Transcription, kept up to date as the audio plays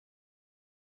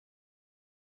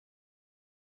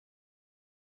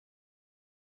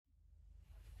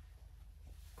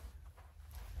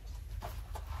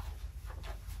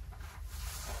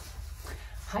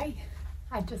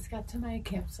I just got to my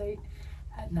campsite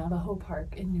at Navajo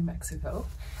Park in New Mexico,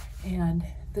 and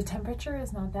the temperature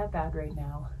is not that bad right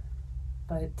now,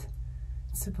 but it's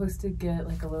supposed to get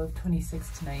like a low of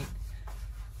 26 tonight,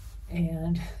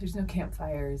 and there's no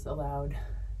campfires allowed,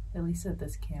 at least at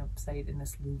this campsite in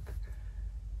this loop.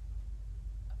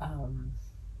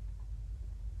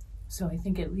 So I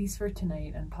think at least for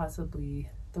tonight, and possibly,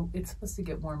 it's supposed to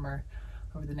get warmer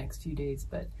over the next few days,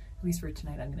 but at least for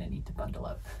tonight I'm gonna need to bundle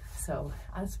up. So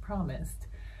as promised,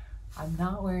 I'm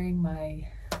not wearing my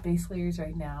base layers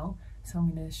right now, so I'm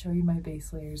gonna show you my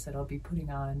base layers that I'll be putting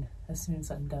on as soon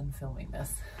as I'm done filming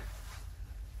this.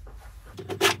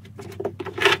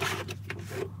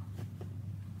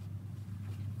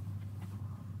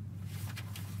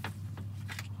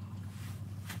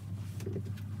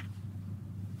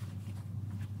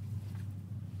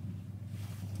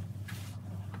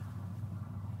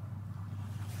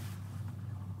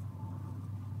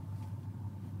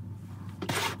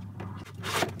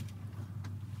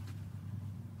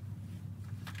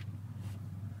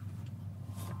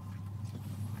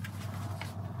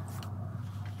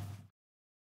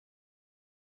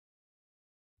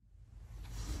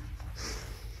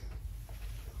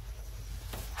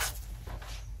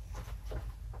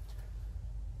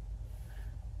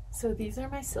 So these are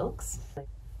my silks.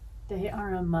 They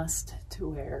are a must to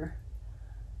wear.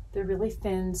 They're really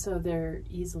thin, so they're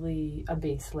easily a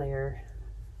base layer.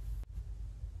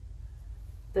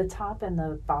 The top and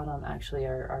the bottom actually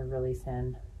are really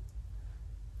thin.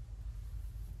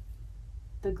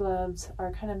 The gloves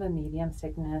are kind of a medium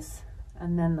thickness,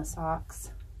 and then the socks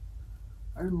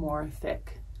are more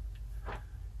thick.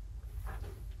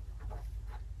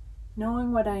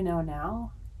 Knowing what I know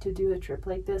now, to do a trip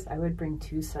like this, I would bring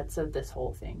 2 sets of this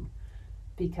whole thing,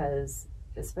 because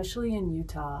especially in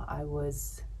Utah, I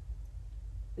was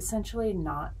essentially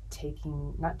not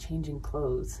changing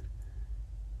clothes.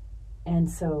 And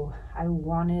so I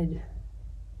wanted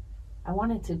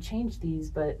to change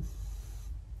these, but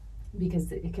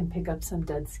because it can pick up some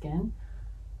dead skin,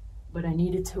 but I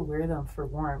needed to wear them for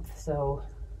warmth. So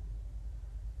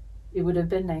it would have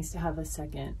been nice to have a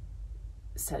second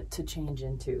set to change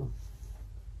into.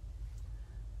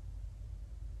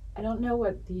 I don't know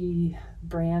what the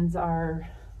brands are,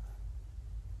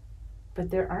 but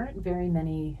there aren't very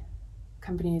many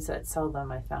companies that sell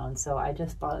them, I found. So I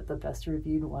just bought the best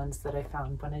reviewed ones that I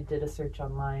found when I did a search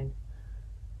online.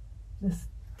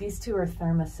 These 2 are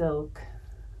Thermasilk.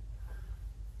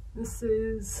 This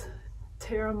is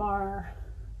Terramar.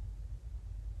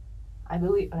 I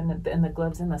believe, and the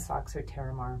gloves and the socks are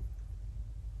Terramar.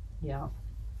 Yeah.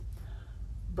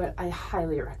 But I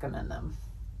highly recommend them.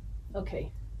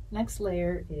 Okay. Next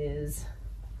layer is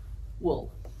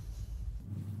wool.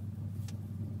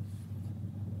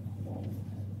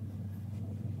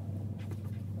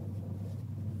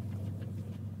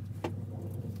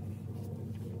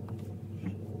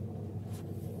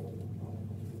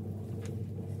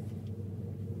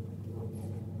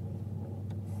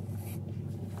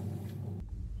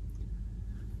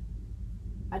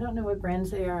 I don't know what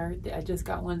brands they are. I just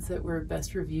got ones that were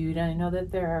best reviewed. And I know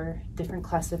that there are different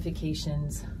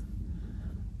classifications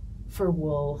for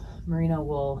wool, merino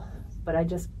wool, but I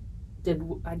just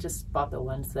bought the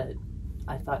ones that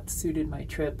I thought suited my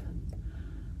trip.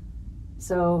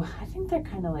 So I think they're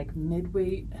kind of like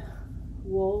mid-weight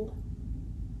wool,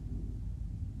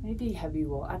 maybe heavy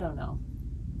wool, I don't know.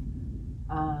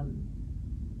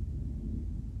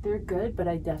 They're good, but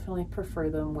I definitely prefer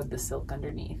them with the silk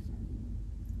underneath.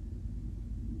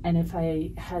 And if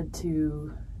I had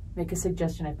to make a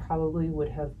suggestion, I probably would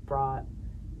have brought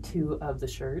 2 of the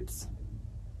shirts,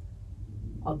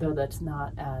 although that's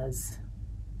not as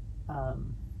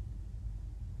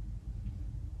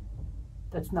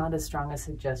strong a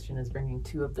suggestion as bringing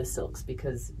 2 of the silks,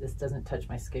 because this doesn't touch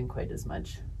my skin quite as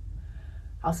much.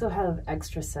 I also have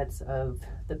extra sets of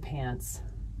the pants,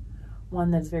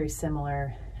 one that's very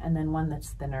similar and then one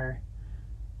that's thinner,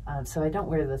 so I don't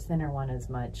wear the thinner one as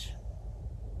much.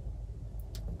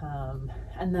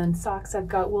 And then socks, I've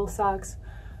got wool socks.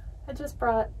 I just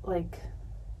bought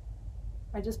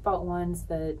ones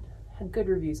that had good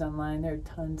reviews online. There are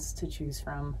tons to choose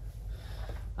from.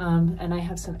 And I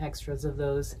have some extras of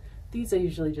those. These I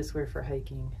usually just wear for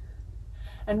hiking.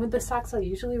 And with the socks, I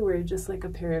usually wear just like a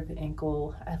pair of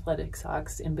ankle athletic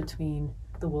socks in between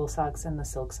the wool socks and the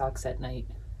silk socks at night.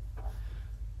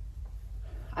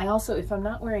 I also, if I'm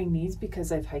not wearing these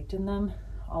because I've hiked in them,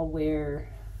 I'll wear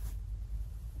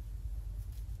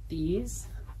these.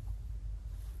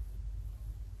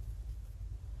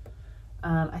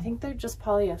 I think they're just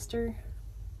polyester,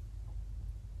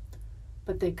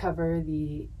 but they cover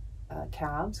the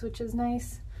calves, which is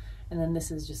nice. And then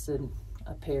this is just a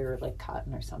pair like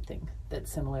cotton or something that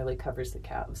similarly covers the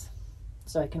calves.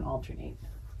 So I can alternate.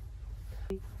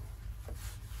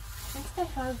 Next I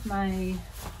have my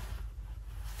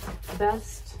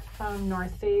vest from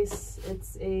North Face.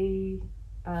 It's a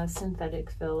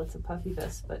synthetic fill. It's a puffy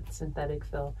vest, but synthetic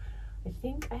fill. I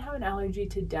think I have an allergy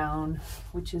to down,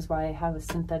 which is why I have a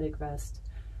synthetic vest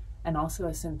and also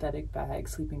a synthetic bag,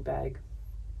 sleeping bag.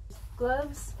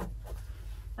 Gloves.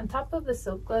 On top of the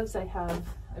silk gloves I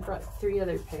brought 3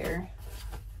 other pair.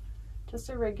 Just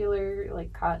a regular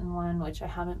like cotton one, which I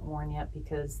haven't worn yet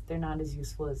because they're not as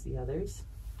useful as the others.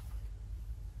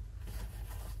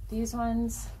 These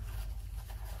ones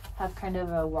have kind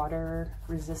of a water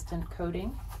resistant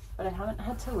coating, but I haven't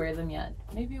had to wear them yet.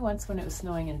 Maybe once when it was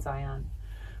snowing in Zion,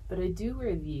 but I do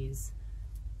wear these.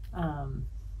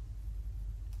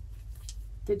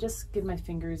 They just give my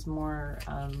fingers more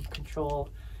control.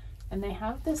 And they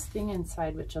have this thing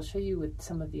inside, which I'll show you with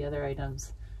some of the other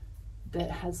items,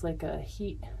 that has like a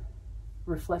heat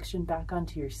reflection back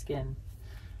onto your skin.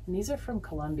 And these are from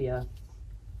Colombia.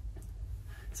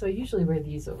 So I usually wear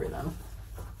these over them.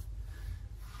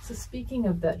 So speaking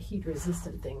of that heat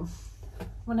resistant thing,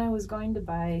 when I was going to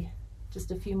buy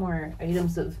just a few more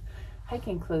items of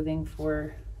hiking clothing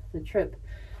for the trip,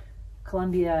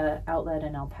 Columbia Outlet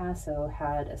in El Paso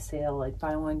had a sale, like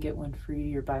buy one get one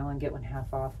free or buy one get one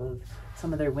half off of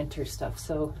some of their winter stuff.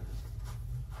 So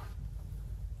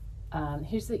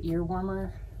here's the ear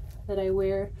warmer that I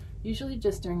wear, usually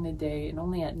just during the day and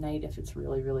only at night if it's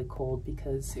really, really cold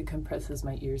because it compresses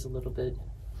my ears a little bit.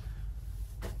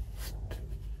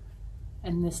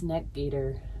 And this neck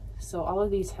gaiter. So all of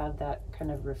these have that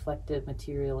kind of reflective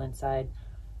material inside.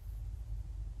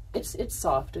 It's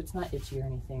soft, it's not itchy or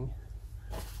anything.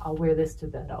 I'll wear this to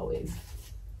bed always,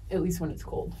 at least when it's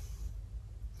cold.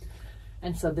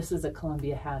 And so this is a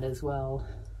Columbia hat as well.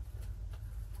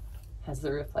 Has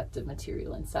the reflective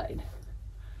material inside.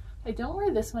 I don't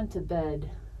wear this one to bed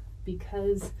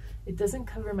because it doesn't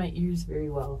cover my ears very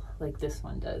well like this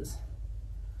one does.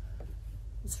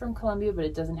 It's from Columbia, but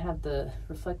it doesn't have the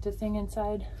reflective thing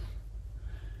inside.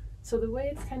 So the way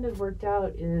it's kind of worked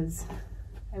out is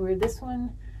I wear this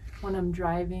one when I'm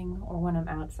driving or when I'm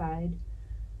outside,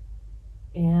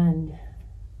 and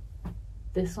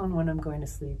this one when I'm going to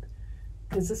sleep,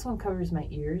 because this one covers my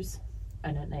ears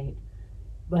and at night,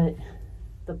 but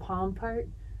the palm part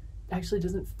actually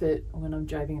doesn't fit when I'm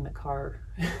driving in the car.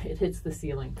 It hits the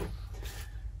ceiling.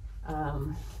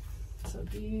 So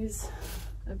these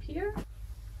up here.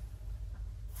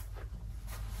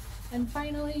 And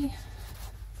finally,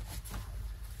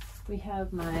 we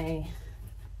have my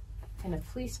kind of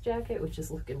fleece jacket, which is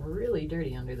looking really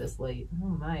dirty under this light. Oh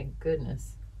my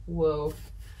goodness. Whoa.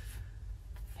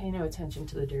 Pay no attention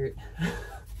to the dirt.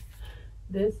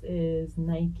 This is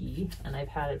Nike, and I've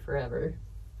had it forever.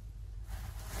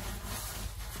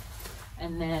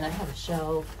 And then I have a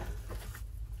shelf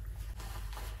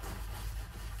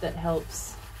that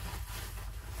helps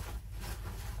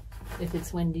if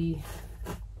it's windy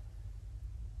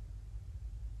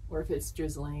or if it's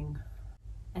drizzling.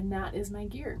 And that is my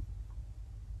gear.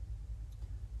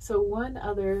 So one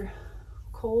other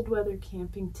cold weather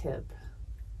camping tip: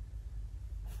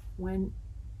 when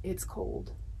it's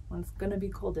cold, when it's gonna be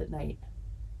cold at night,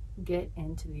 get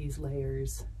into these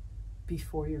layers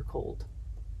before you're cold,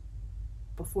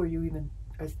 before you even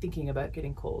are thinking about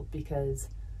getting cold, because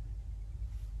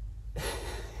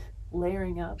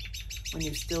layering up when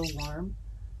you're still warm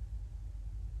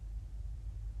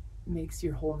makes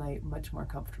your whole night much more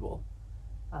comfortable.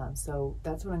 So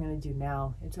that's what I'm going to do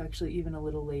now. It's actually even a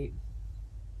little late,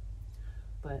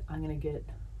 but I'm going to get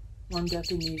warmed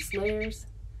up in these layers,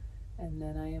 and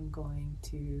then I am going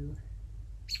to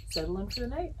settle in for the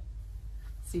night.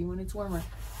 See you when it's warmer.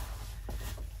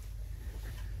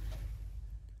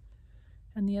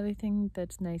 And the other thing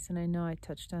that's nice, and I know I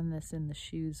touched on this in the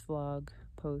shoes vlog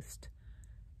post,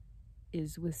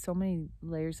 is with so many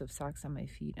layers of socks on my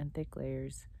feet and thick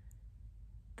layers,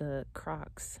 the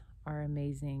Crocs are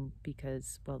amazing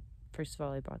because, well, first of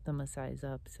all, I bought them a size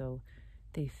up, so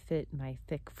they fit my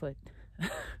thick foot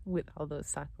with all those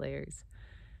sock layers.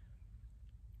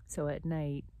 So at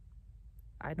night,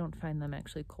 I don't find them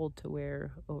actually cold to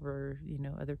wear over, you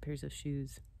know, other pairs of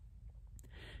shoes.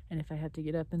 And if I have to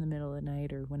get up in the middle of the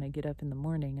night, or when I get up in the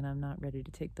morning and I'm not ready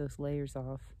to take those layers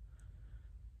off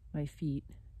my feet,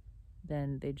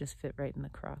 then they just fit right in the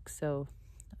Crocs. So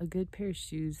a good pair of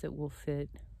shoes that will fit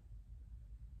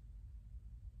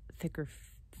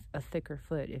a thicker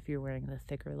foot if you're wearing the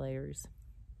thicker layers.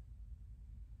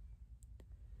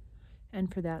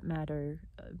 And for that matter,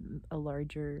 a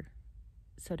larger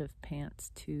set of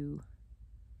pants too.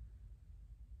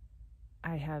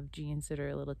 I have jeans that are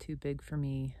a little too big for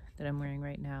me that I'm wearing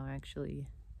right now, actually.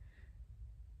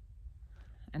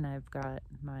 And I've got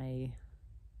my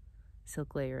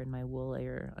silk layer and my wool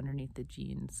layer underneath the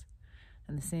jeans.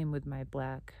 And the same with my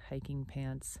black hiking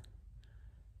pants.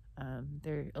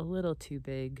 They're a little too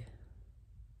big,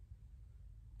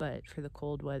 but for the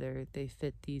cold weather, they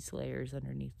fit these layers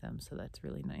underneath them, so that's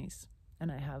really nice.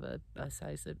 And I have a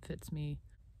size that fits me,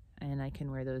 and I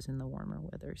can wear those in the warmer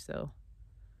weather, so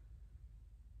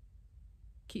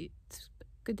it's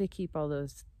good to keep all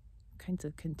those kinds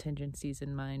of contingencies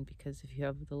in mind, because if you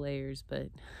have the layers but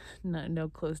no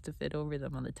clothes to fit over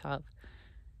them on the top,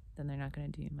 then they're not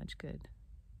going to do you much good.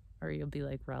 Or you'll be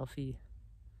like Ralphie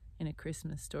in A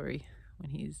Christmas Story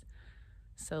when he's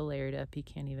so layered up he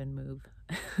can't even move.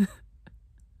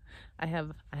 I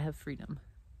have freedom.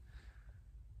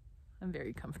 I'm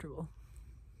very comfortable.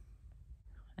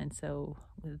 And so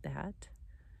with that,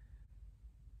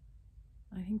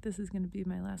 I think this is going to be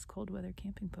my last cold weather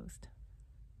camping post.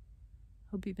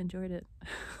 Hope you've enjoyed it.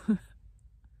 I've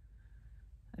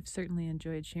certainly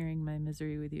enjoyed sharing my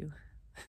misery with you.